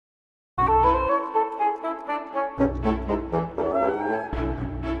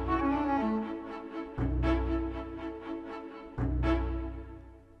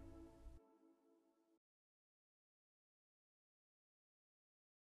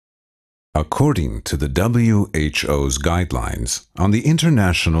According to the WHO's guidelines on the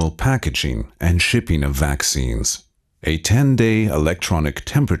international packaging and shipping of vaccines, a 10-day electronic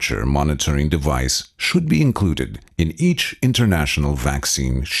temperature monitoring device should be included in each international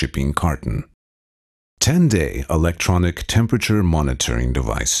vaccine shipping carton. 10-day electronic temperature monitoring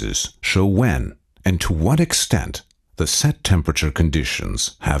devices show when and to what extent the set temperature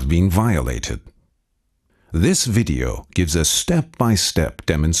conditions have been violated. This video gives a step-by-step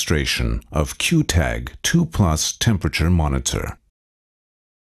demonstration of tag2 temperature monitor.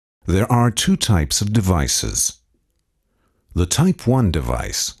 There are two types of devices. The Type 1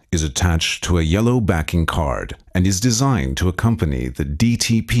 device is attached to a yellow backing card and is designed to accompany the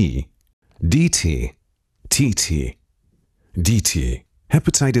DTP, DT, TT, DT,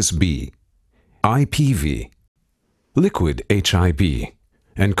 hepatitis B, IPV, liquid HIB,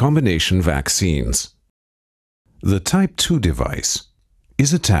 and combination vaccines. The Type 2 device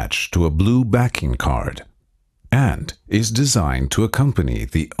is attached to a blue backing card and is designed to accompany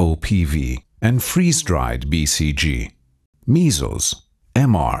the OPV and freeze-dried BCG, measles,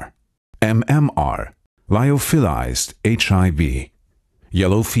 MR, MMR, lyophilized HIB,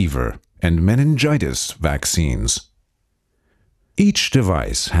 yellow fever, and meningitis vaccines. Each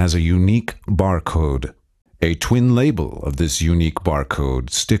device has a unique barcode. A twin label of this unique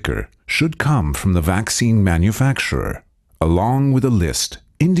barcode sticker should come from the vaccine manufacturer, along with a list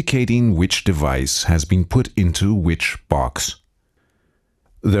indicating which device has been put into which box.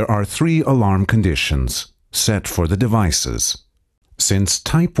 There are 3 alarm conditions set for the devices. Since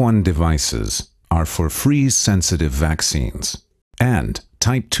Type 1 devices are for freeze-sensitive vaccines, and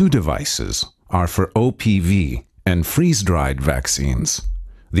Type 2 devices are for OPV and freeze-dried vaccines,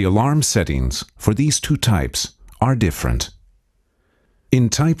 the alarm settings for these two types are different. In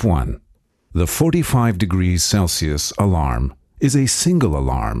Type 1, the 45 degrees Celsius alarm is a single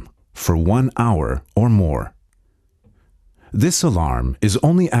alarm for 1 hour or more. This alarm is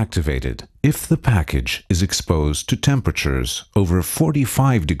only activated if the package is exposed to temperatures over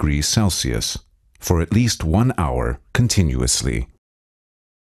 45 degrees Celsius for at least 1 hour continuously.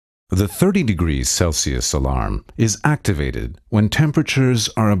 The 30 degrees Celsius alarm is activated when temperatures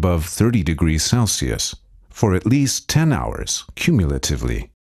are above 30 degrees Celsius for at least 10 hours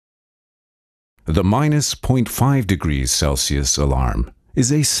cumulatively. The minus 0.5 degrees Celsius alarm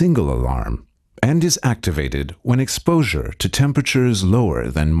is a single alarm and is activated when exposure to temperatures lower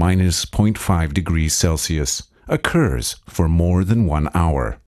than minus 0.5 degrees Celsius occurs for more than 1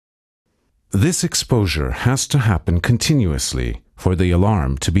 hour. This exposure has to happen continuously for the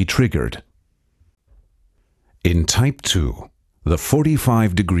alarm to be triggered. In Type 2, the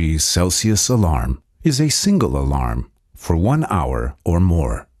 45 degrees Celsius alarm is a single alarm for 1 hour or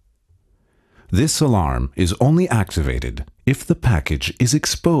more. This alarm is only activated if the package is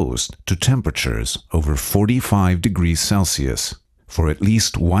exposed to temperatures over 45 degrees Celsius for at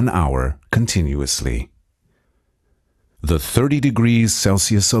least 1 hour continuously. The 30 degrees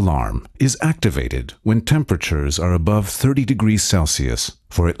Celsius alarm is activated when temperatures are above 30 degrees Celsius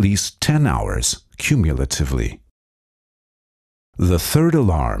for at least 10 hours cumulatively. The third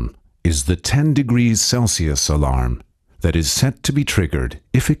alarm is the 10 degrees Celsius alarm that is set to be triggered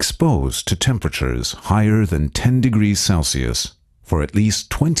if exposed to temperatures higher than 10 degrees Celsius for at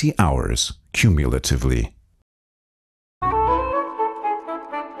least 20 hours cumulatively.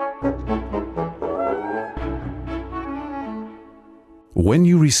 When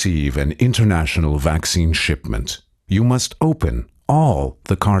you receive an international vaccine shipment, you must open all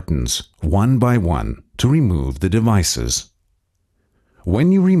the cartons one by one to remove the devices.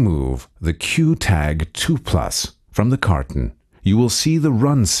 When you remove the tag2 from the carton, you will see the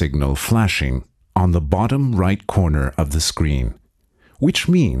run signal flashing on the bottom right corner of the screen, which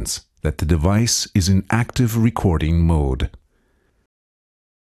means that the device is in active recording mode.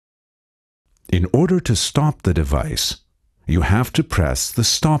 In order to stop the device, you have to press the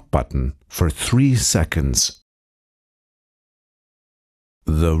stop button for 3 seconds.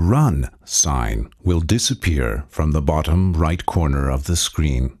 The run sign will disappear from the bottom right corner of the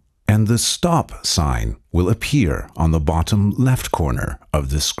screen, and the stop sign will appear on the bottom left corner of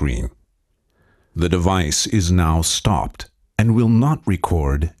the screen. The device is now stopped and will not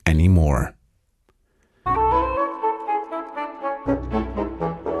record anymore.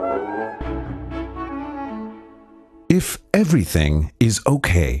 If everything is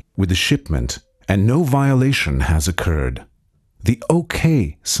okay with the shipment and no violation has occurred, the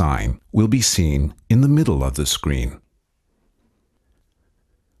OK sign will be seen in the middle of the screen.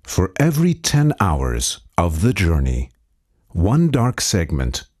 For every 10 hours of the journey, one dark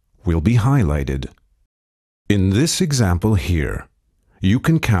segment will be highlighted. In this example here, you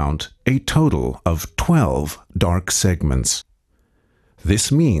can count a total of 12 dark segments.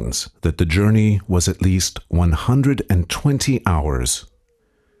 This means that the journey was at least 120 hours.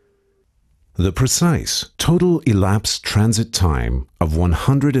 The precise total elapsed transit time of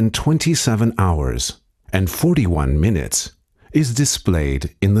 127 hours and 41 minutes is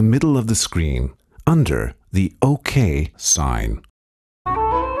displayed in the middle of the screen under the OK sign.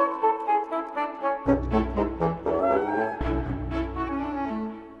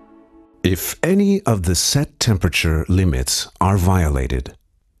 If any of the set temperature limits are violated,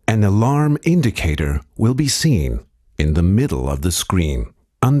 an alarm indicator will be seen in the middle of the screen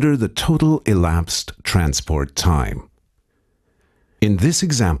under the total elapsed transport time. In this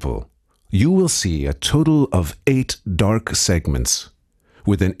example, you will see a total of 8 dark segments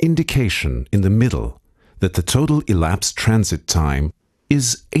with an indication in the middle that the total elapsed transit time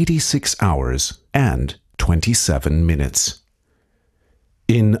is 86 hours and 27 minutes.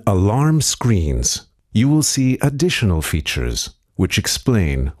 In alarm screens, you will see additional features which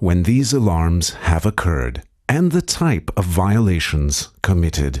explain when these alarms have occurred and the type of violations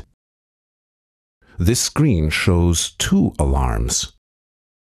committed. This screen shows 2 alarms.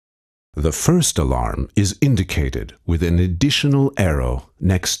 The first alarm is indicated with an additional arrow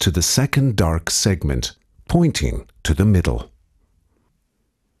next to the second dark segment, pointing to the middle.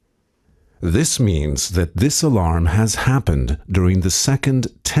 This means that this alarm has happened during the second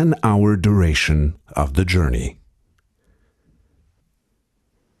 10-hour duration of the journey.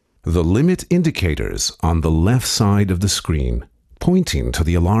 The limit indicators on the left side of the screen, pointing to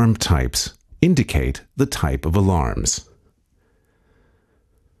the alarm types, indicate the type of alarms.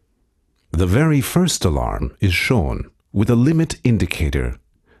 The very first alarm is shown with a limit indicator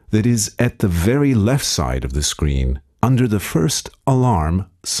that is at the very left side of the screen under the first alarm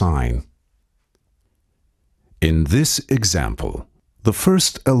sign. In this example, the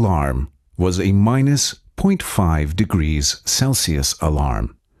first alarm was a minus 0.5 degrees Celsius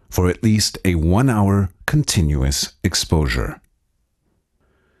alarm for at least a 1-hour continuous exposure.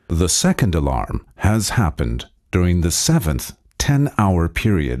 The second alarm has happened during the 7th 10-hour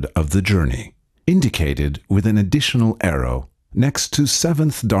period of the journey, indicated with an additional arrow next to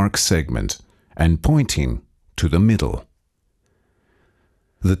 7th dark segment and pointing to the middle.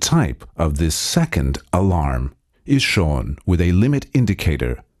 The type of this second alarm is shown with a limit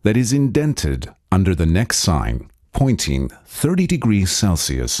indicator that is indented under the next sign, pointing 30 degrees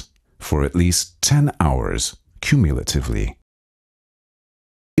Celsius for at least 10 hours cumulatively.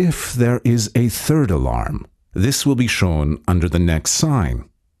 If there is a third alarm, this will be shown under the next sign.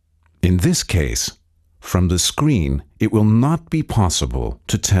 In this case, from the screen, it will not be possible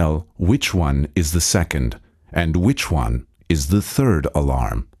to tell which one is the second and which one is the third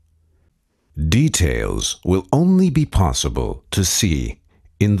alarm. Details will only be possible to see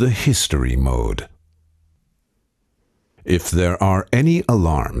in the history mode. If there are any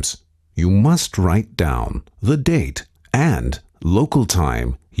alarms, you must write down the date and local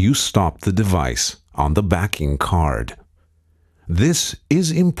time you stopped the device on the backing card. This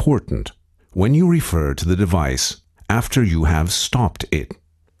is important when you refer to the device after you have stopped it.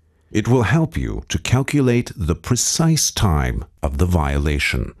 It will help you to calculate the precise time of the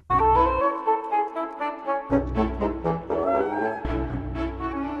violation.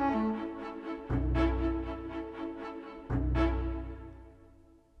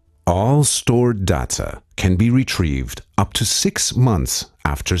 All stored data can be retrieved up to 6 months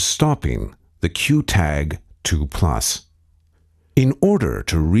after stopping the tag2. In order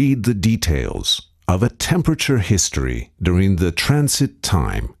to read the details of a temperature history during the transit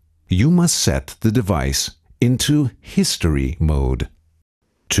time, you must set the device into history mode.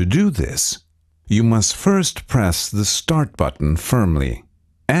 To do this, you must first press the Start button firmly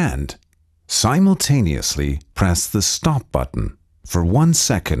and simultaneously press the Stop button for 1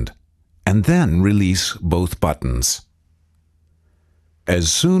 second and then release both buttons.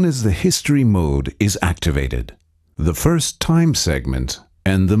 As soon as the history mode is activated, the first time segment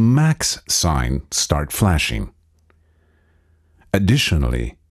and the max sign start flashing.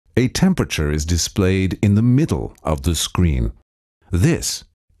 Additionally, a temperature is displayed in the middle of the screen. This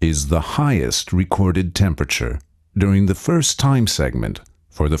is the highest recorded temperature during the first time segment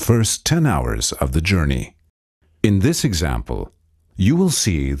for the first 10 hours of the journey. In this example, you will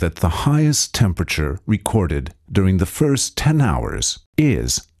see that the highest temperature recorded during the first 10 hours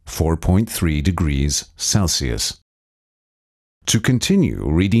is 4.3 degrees Celsius. To continue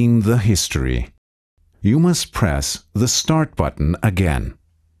reading the history, you must press the Start button again.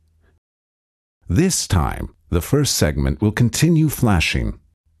 This time, the first segment will continue flashing.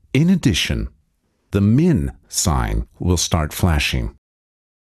 In addition, the min sign will start flashing.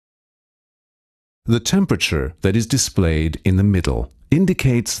 The temperature that is displayed in the middle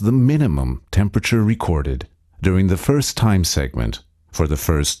indicates the minimum temperature recorded during the first time segment for the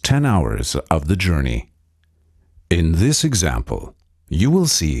first 10 hours of the journey. In this example, you will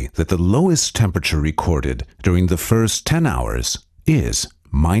see that the lowest temperature recorded during the first 10 hours is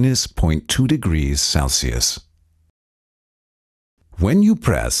minus 0.2 degrees Celsius. When you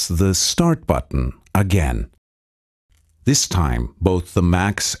press the Start button again, this time both the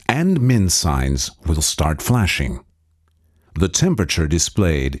max and min signs will start flashing. The temperature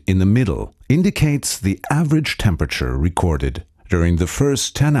displayed in the middle indicates the average temperature recorded during the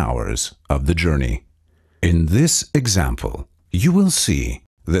first 10 hours of the journey. In this example, you will see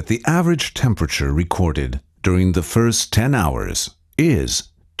that the average temperature recorded during the first 10 hours is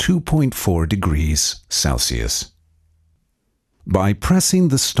 2.4 degrees Celsius. By pressing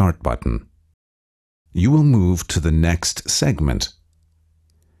the Start button, you will move to the next segment.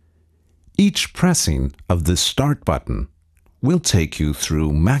 Each pressing of the Start button will take you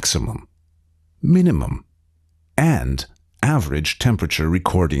through maximum, minimum, and average temperature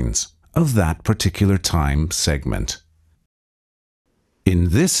recordings of that particular time segment. In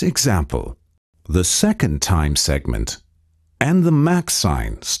this example, the second time segment and the max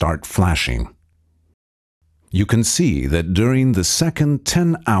sign start flashing. You can see that during the second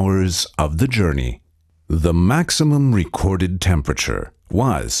 10 hours of the journey, the maximum recorded temperature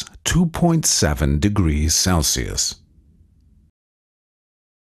was 2.7 degrees Celsius.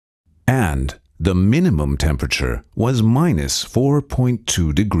 And the minimum temperature was minus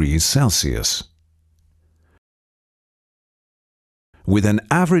 4.2 degrees Celsius. With an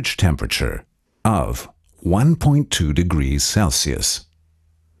average temperature of 1.2 degrees Celsius.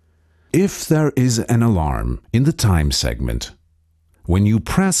 If there is an alarm in the time segment, when you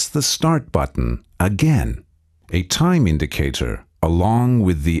press the Start button again, a time indicator along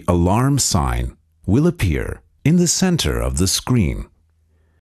with the alarm sign will appear in the center of the screen.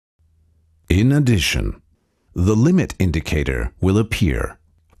 In addition, the limit indicator will appear,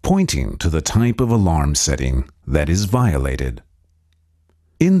 pointing to the type of alarm setting that is violated.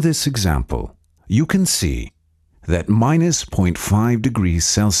 In this example, you can see that minus 0.5 degrees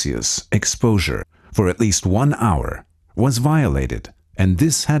Celsius exposure for at least 1 hour was violated, and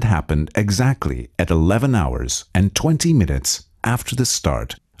this had happened exactly at 11 hours and 20 minutes after the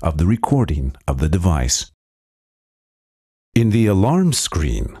start of the recording of the device. In the alarm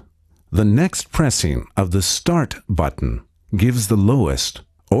screen, the next pressing of the Start button gives the lowest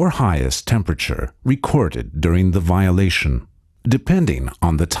or highest temperature recorded during the violation, depending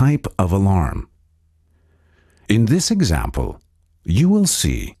on the type of alarm. In this example, you will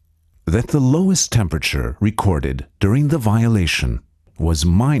see that the lowest temperature recorded during the violation was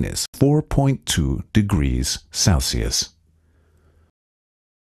minus 4.2 degrees Celsius.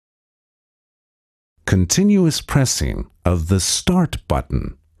 Continuous pressing of the Start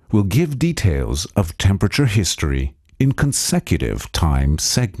button will give details of temperature history in consecutive time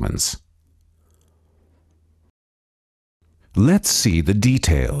segments. Let's see the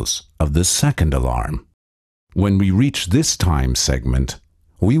details of the second alarm. When we reach this time segment,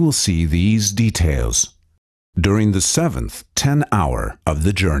 we will see these details. During the 7th 10 hour of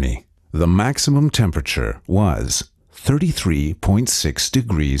the journey, the maximum temperature was 33.6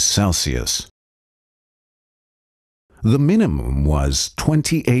 degrees Celsius. The minimum was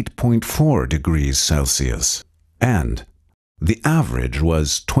 28.4 degrees Celsius, and the average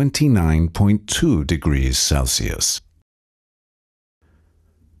was 29.2 degrees Celsius.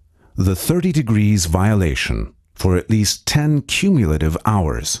 The 30 degrees violation for at least 10 cumulative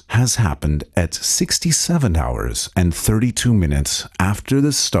hours has happened at 67 hours and 32 minutes after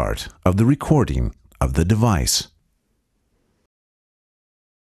the start of the recording of the device.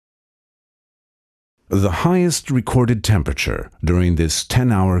 The highest recorded temperature during this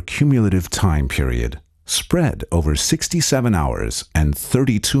 10-hour cumulative time period, spread over 67 hours and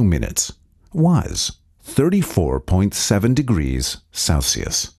 32 minutes, was 34.7 degrees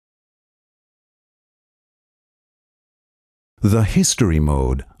Celsius. The history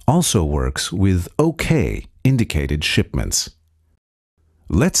mode also works with OK indicated shipments.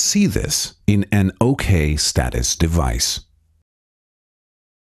 Let's see this in an OK status device.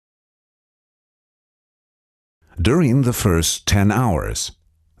 During the first 10 hours,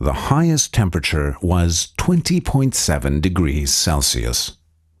 the highest temperature was 20.7 degrees Celsius.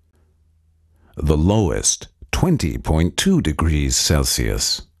 The lowest, 20.2 degrees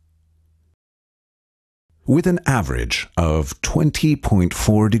Celsius, with an average of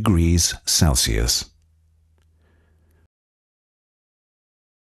 20.4 degrees Celsius.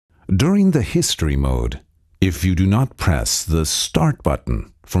 During the history mode, if you do not press the Start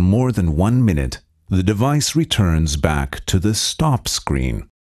button for more than 1 minute, the device returns back to the Stop screen.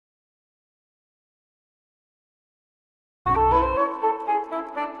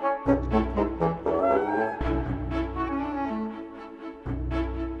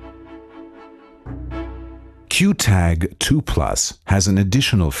 tag2 Plus has an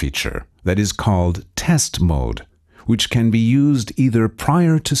additional feature that is called Test Mode, which can be used either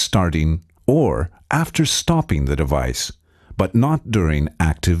prior to starting or after stopping the device, but not during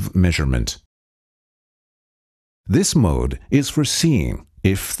active measurement. This mode is for seeing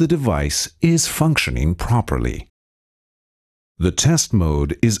if the device is functioning properly. The test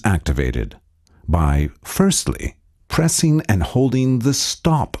mode is activated by, firstly, pressing and holding the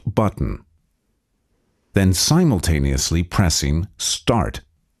Stop button, then simultaneously pressing Start,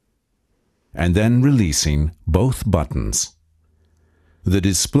 and then releasing both buttons. The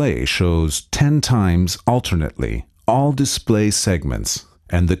display shows 10 times alternately all display segments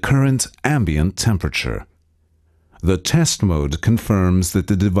and the current ambient temperature. The test mode confirms that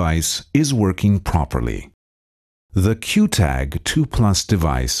the device is working properly. The tag2 Plus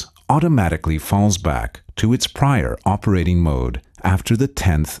device automatically falls back to its prior operating mode after the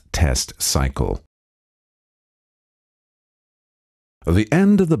 10th test cycle. The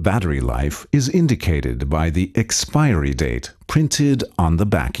end of the battery life is indicated by the expiry date printed on the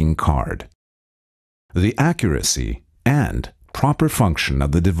backing card. The accuracy and proper function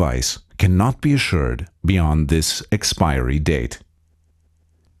of the device cannot be assured beyond this expiry date.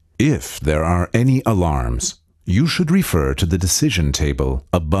 If there are any alarms, you should refer to the decision table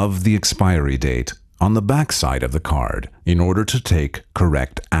above the expiry date on the back side of the card in order to take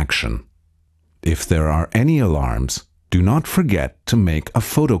correct action. If there are any alarms, do not forget to make a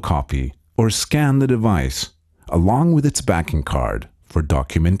photocopy or scan the device along with its backing card for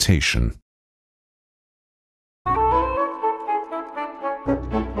documentation.